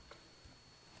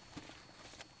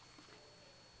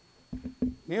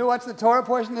You know what's the Torah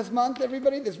portion this month,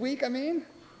 everybody? This week, I mean?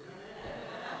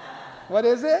 What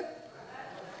is it?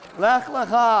 Lech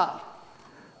lecha.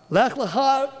 Lech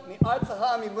lecha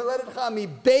mi'artzecha mi'moledetcha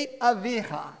mi'beit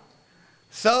avicha.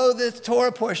 So this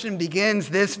Torah portion begins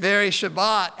this very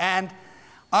Shabbat, and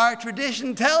our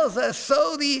tradition tells us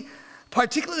so the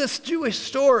particular Jewish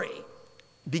story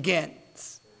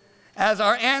begins. As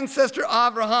our ancestor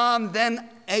Abraham, then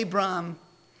Abram,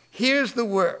 hears the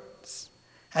words,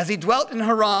 as he dwelt in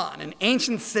Haran, an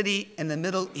ancient city in the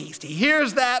Middle East. He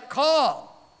hears that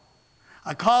call,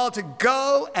 a call to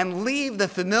go and leave the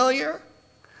familiar,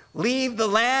 leave the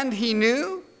land he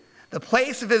knew, the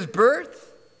place of his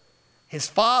birth, his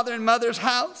father and mother's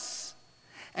house,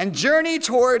 and journey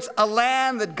towards a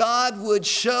land that God would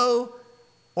show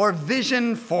or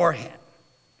vision for him.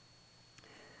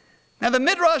 Now the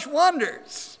Midrash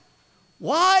wonders,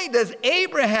 why does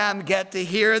Abraham get to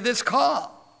hear this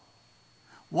call?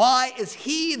 Why is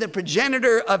he the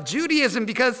progenitor of Judaism?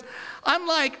 Because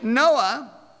unlike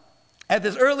Noah, at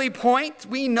this early point,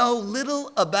 we know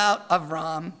little about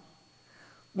Avram.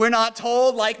 We're not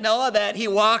told, like Noah, that he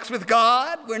walks with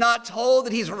God. We're not told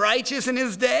that he's righteous in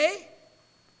his day.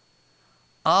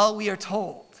 All we are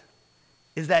told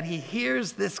is that he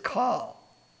hears this call,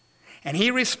 and he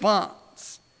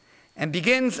responds and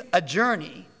begins a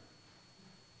journey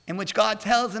in which God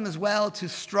tells him as well to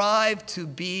strive to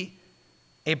be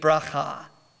a bracha,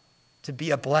 to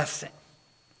be a blessing.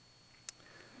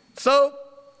 So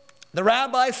the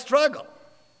rabbis struggle.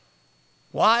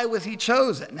 Why was he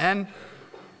chosen? And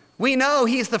we know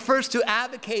he's the first to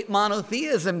advocate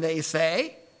monotheism, they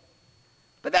say,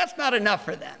 but that's not enough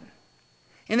for them.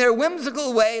 In their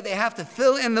whimsical way, they have to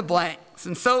fill in the blanks.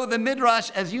 And so the Midrash,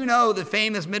 as you know, the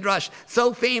famous Midrash,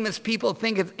 so famous people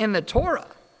think it's in the Torah,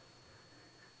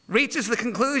 reaches the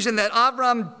conclusion that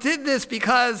Avram did this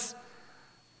because,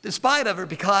 despite of, or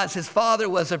because his father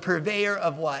was a purveyor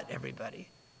of what, everybody?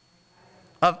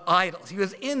 Of idols. He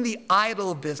was in the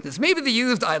idol business, maybe the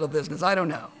used idol business, I don't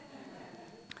know.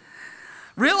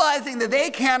 Realizing that they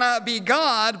cannot be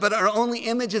God, but are only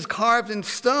images carved in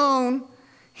stone,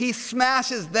 he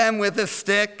smashes them with a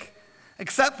stick,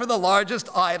 except for the largest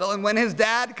idol. And when his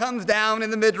dad comes down in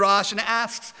the Midrash and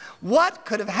asks, what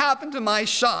could have happened to my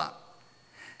shop?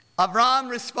 Avram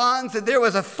responds that there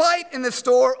was a fight in the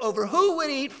store over who would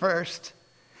eat first,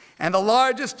 and the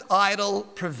largest idol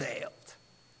prevailed.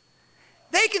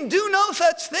 They can do no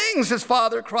such things, his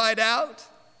father cried out.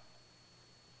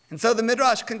 And so the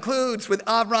Midrash concludes with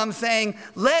Avram saying,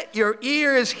 let your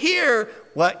ears hear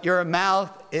what your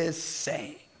mouth is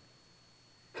saying.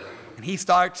 And he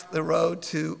starts the road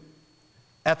to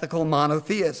ethical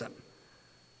monotheism.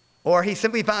 Or he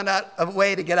simply found out a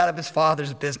way to get out of his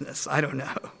father's business. I don't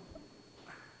know.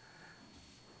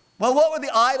 Well, what were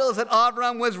the idols that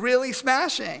Avram was really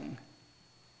smashing?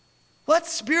 What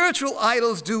spiritual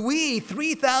idols do we,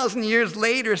 3,000 years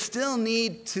later, still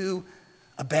need to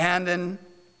abandon?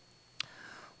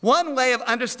 One way of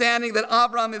understanding that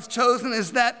Avram is chosen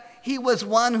is that he was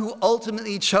one who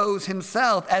ultimately chose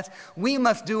himself, as we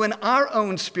must do in our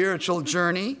own spiritual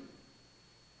journey.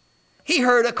 He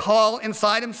heard a call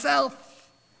inside himself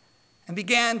and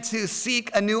began to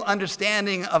seek a new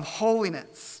understanding of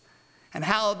holiness and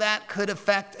how that could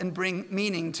affect and bring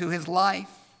meaning to his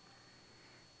life.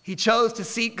 He chose to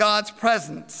seek God's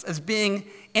presence as being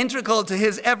integral to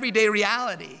his everyday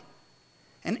reality,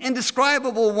 an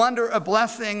indescribable wonder, a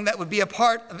blessing that would be a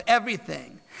part of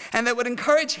everything, and that would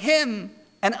encourage him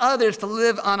and others to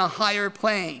live on a higher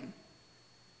plane.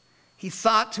 He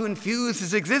sought to infuse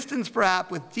his existence, perhaps,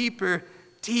 with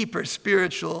deeper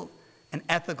spiritual and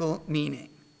ethical meaning.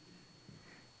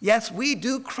 Yes, we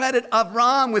do credit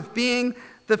Avram with being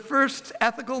the first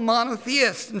ethical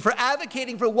monotheist and for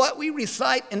advocating for what we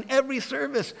recite in every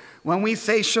service when we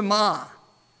say Shema,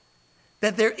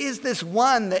 that there is this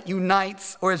one that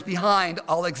unites or is behind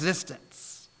all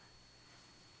existence.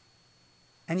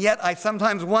 And yet I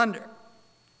sometimes wonder,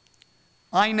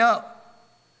 I know,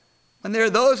 when there are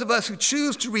those of us who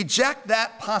choose to reject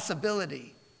that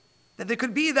possibility, that there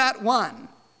could be that one,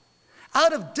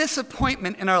 out of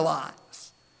disappointment in our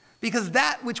lives, because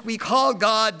that which we call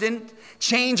God didn't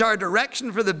change our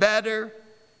direction for the better,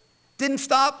 didn't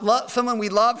stop someone we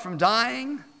love from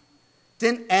dying,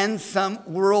 didn't end some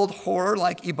world horror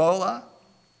like Ebola.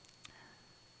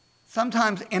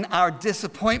 Sometimes in our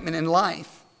disappointment in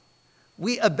life,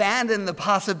 we abandon the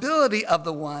possibility of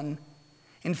the one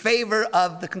in favor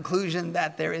of the conclusion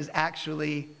that there is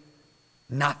actually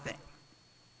nothing.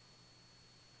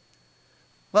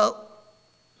 Well,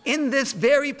 in this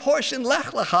very portion, Lech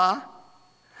Lecha,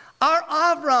 our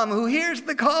Avram, who hears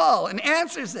the call and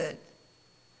answers it,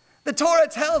 The Torah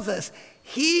tells us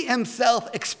he himself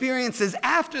experiences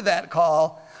after that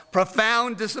call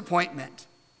profound disappointment.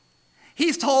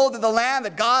 He's told that the land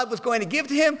that God was going to give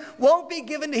to him won't be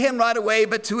given to him right away,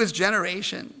 but to his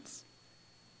generations.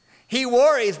 He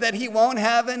worries that he won't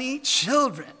have any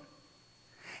children.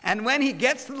 And when he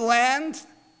gets to the land,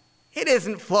 it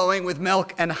isn't flowing with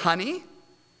milk and honey,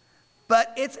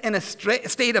 but it's in a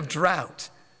state of drought.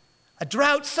 A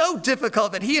drought so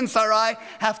difficult that he and Sarai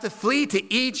have to flee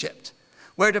to Egypt,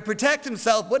 where to protect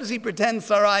himself, what does he pretend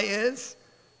Sarai is?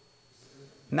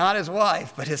 Not his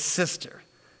wife, but his sister.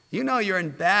 You know you're in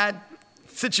bad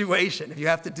situation if you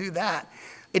have to do that.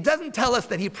 It doesn't tell us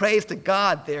that he prays to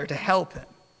God there to help him.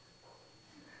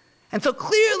 And so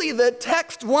clearly the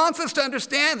text wants us to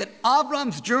understand that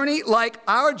Avram's journey, like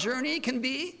our journey can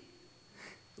be,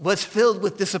 was filled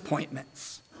with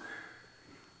disappointments.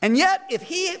 And yet, if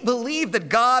he believed that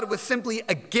God was simply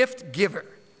a gift giver,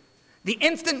 the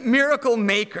instant miracle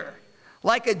maker,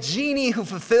 like a genie who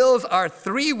fulfills our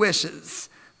 3 wishes,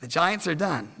 the giants are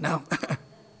done. No.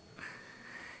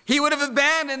 He would have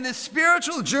abandoned this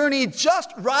spiritual journey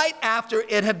just right after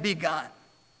it had begun.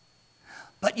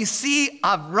 But you see,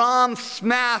 Avram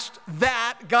smashed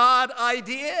that God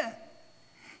idea.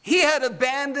 He had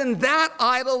abandoned that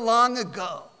idol long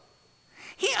ago.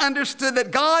 He understood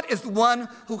that God is the one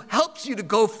who helps you to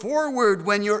go forward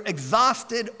when you're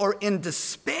exhausted or in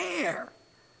despair,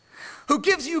 who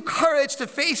gives you courage to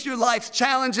face your life's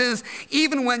challenges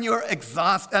even when you're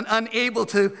exhausted and unable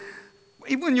to,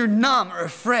 even when you're numb or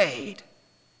afraid.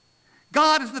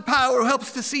 God is the power who helps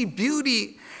us to see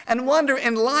beauty and wonder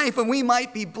in life when we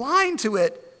might be blind to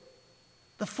it,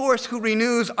 the force who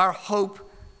renews our hope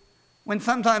when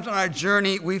sometimes on our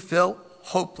journey we feel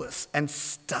hopeless and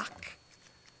stuck.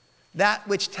 That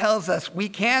which tells us we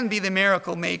can be the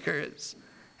miracle makers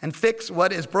and fix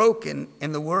what is broken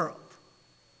in the world.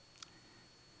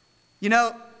 You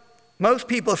know, most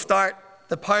people start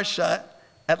the Parsha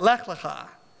at Lech Lecha,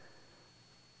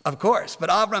 of course, but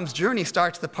Avram's journey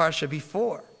starts the Parsha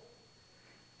before.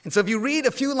 And so if you read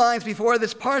a few lines before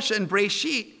this Parsha in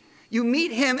Breshit, you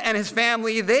meet him and his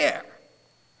family there.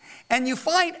 And you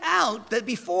find out that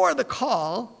before the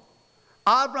call,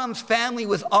 Avram's family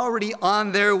was already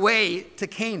on their way to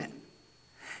Canaan.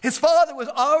 His father was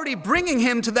already bringing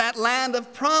him to that land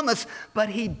of promise, but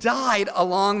he died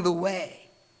along the way.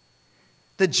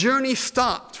 The journey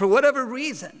stopped for whatever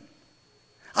reason.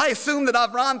 I assume that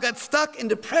Avram got stuck in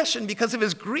depression because of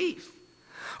his grief,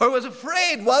 or was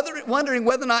afraid, wondering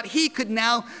whether or not he could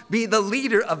now be the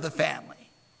leader of the family.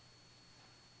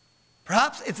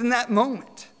 Perhaps it's in that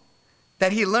moment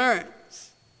that he learns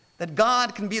that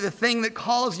God can be the thing that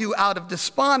calls you out of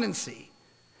despondency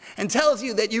and tells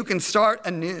you that you can start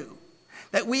anew,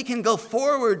 that we can go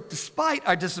forward despite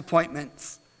our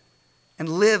disappointments and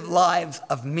live lives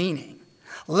of meaning.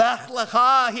 Lech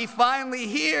Lecha, he finally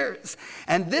hears.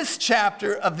 And this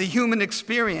chapter of the human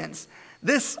experience,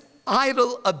 this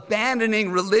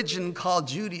idol-abandoning religion called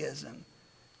Judaism,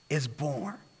 is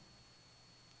born.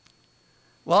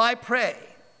 Well, I pray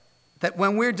that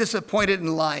when we're disappointed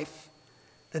in life,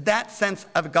 that sense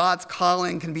of God's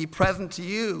calling can be present to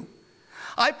you.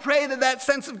 I pray that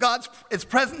sense of God's is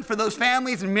present for those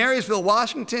families in Marysville,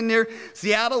 Washington, near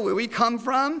Seattle, where we come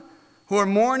from, who are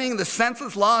mourning the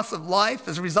senseless loss of life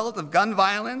as a result of gun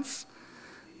violence,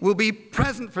 will be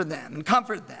present for them and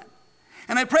comfort them.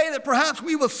 And I pray that perhaps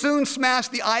we will soon smash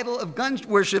the idol of gun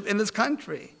worship in this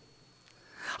country.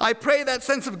 I pray that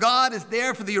sense of God is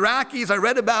there for the Iraqis I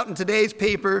read about in today's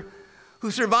paper, who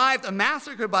survived a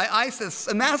massacre by ISIS,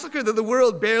 a massacre that the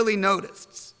world barely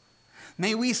noticed.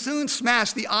 May we soon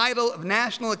smash the idol of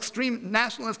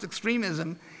nationalist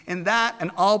extremism in that and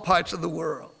all parts of the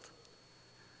world.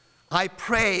 I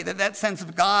pray that sense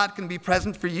of God can be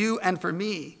present for you and for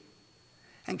me,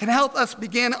 and can help us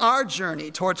begin our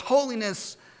journey towards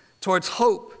holiness, towards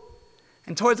hope,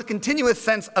 and towards a continuous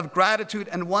sense of gratitude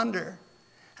and wonder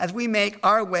as we make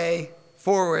our way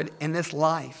forward in this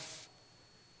life.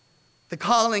 The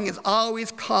calling is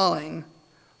always calling,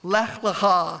 Lech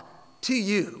Lecha, to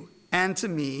you and to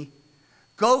me.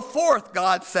 Go forth,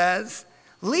 God says,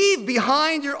 leave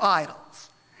behind your idols,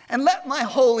 and let my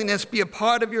holiness be a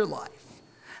part of your life,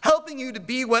 helping you to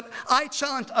be what I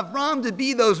challenged Avram to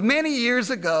be those many years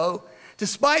ago,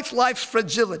 despite life's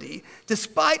fragility,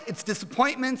 despite its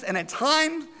disappointments, and at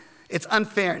times its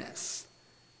unfairness.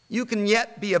 You can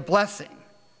yet be a blessing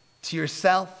to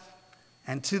yourself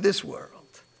and to this world.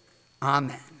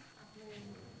 Amen.